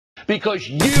because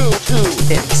you too.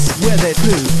 It's where the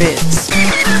poo is.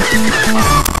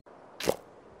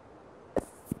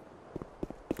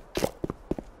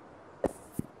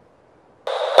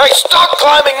 Hey, stop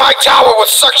climbing my tower with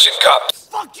suction cups!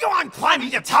 Fuck you, I'm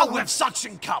climbing your tower with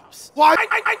suction cups! Why?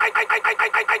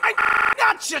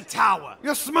 Not your tower!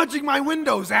 You're smudging my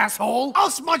windows, asshole! I'll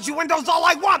smudge your windows all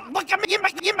I want! Look at me,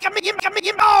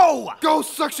 no! Go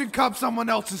suction cup someone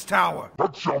else's tower!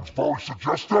 That sounds very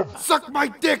suggestive. Suck my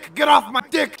dick! Get off my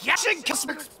dick! Suction cups!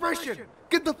 Expression!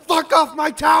 Get the fuck off my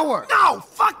tower! No!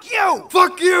 Fuck you!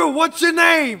 Fuck you! What's your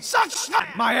name? Suction!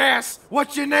 My ass!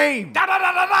 What's your name?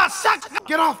 Suction!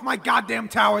 Get off my goddamn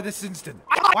tower this instant!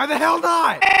 Why the hell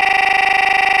not?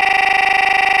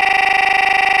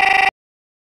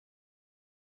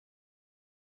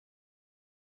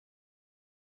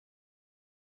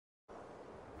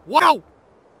 Wow!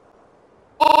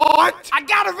 What? I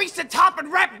gotta reach the top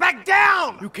and wrap back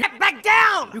down! You can't back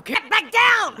down! You can't back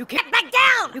down! You can't back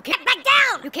down! You can't back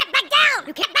down! You can't back down!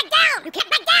 You can't back down! You can't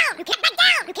back down! You can't back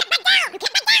down! You can't back down! You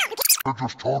can't back down! You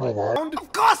just turn around.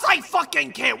 Of course I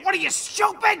fucking can't! What are you,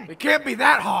 stupid? It can't be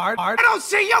that hard. I don't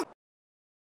see you!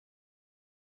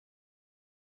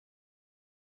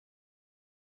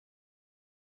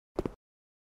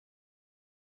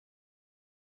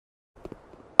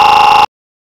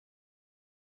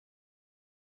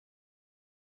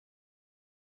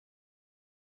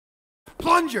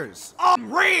 Plungers!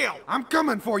 Unreal! I'm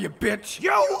coming for you, bitch!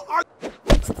 You are...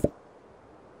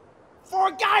 For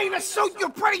a guy in a suit, you're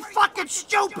pretty fucking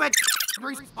stupid!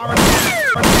 Fuck you!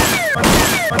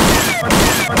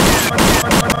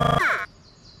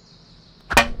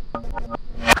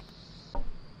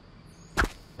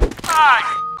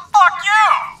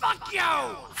 Fuck you!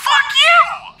 Fuck you!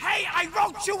 Hey, I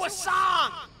wrote you a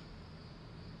song!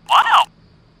 Wow!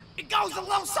 It goes a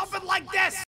little something like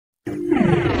this!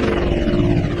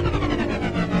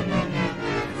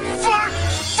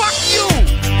 Fuck you!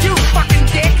 You fucking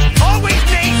dick! Always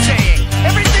naysaying!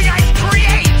 Everything I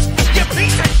create! You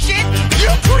piece of shit!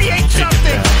 You create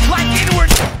something! Like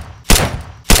inward...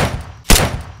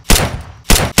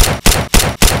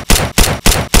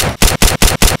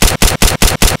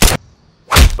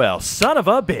 Well, son of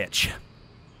a bitch.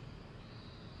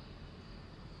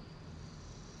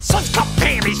 Such cup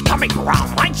panties coming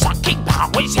around. My sucking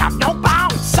powers have no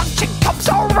bounds. Suction cups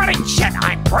are running shit.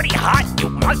 I'm pretty hot, you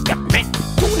must admit.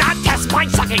 Do not test my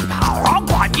sucking power. I'll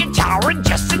climb your tower in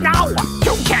just an hour.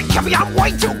 You can't kill me, I'm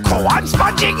way too cool. I'm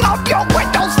sponging up your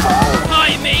windows full.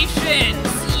 Hi, Mason.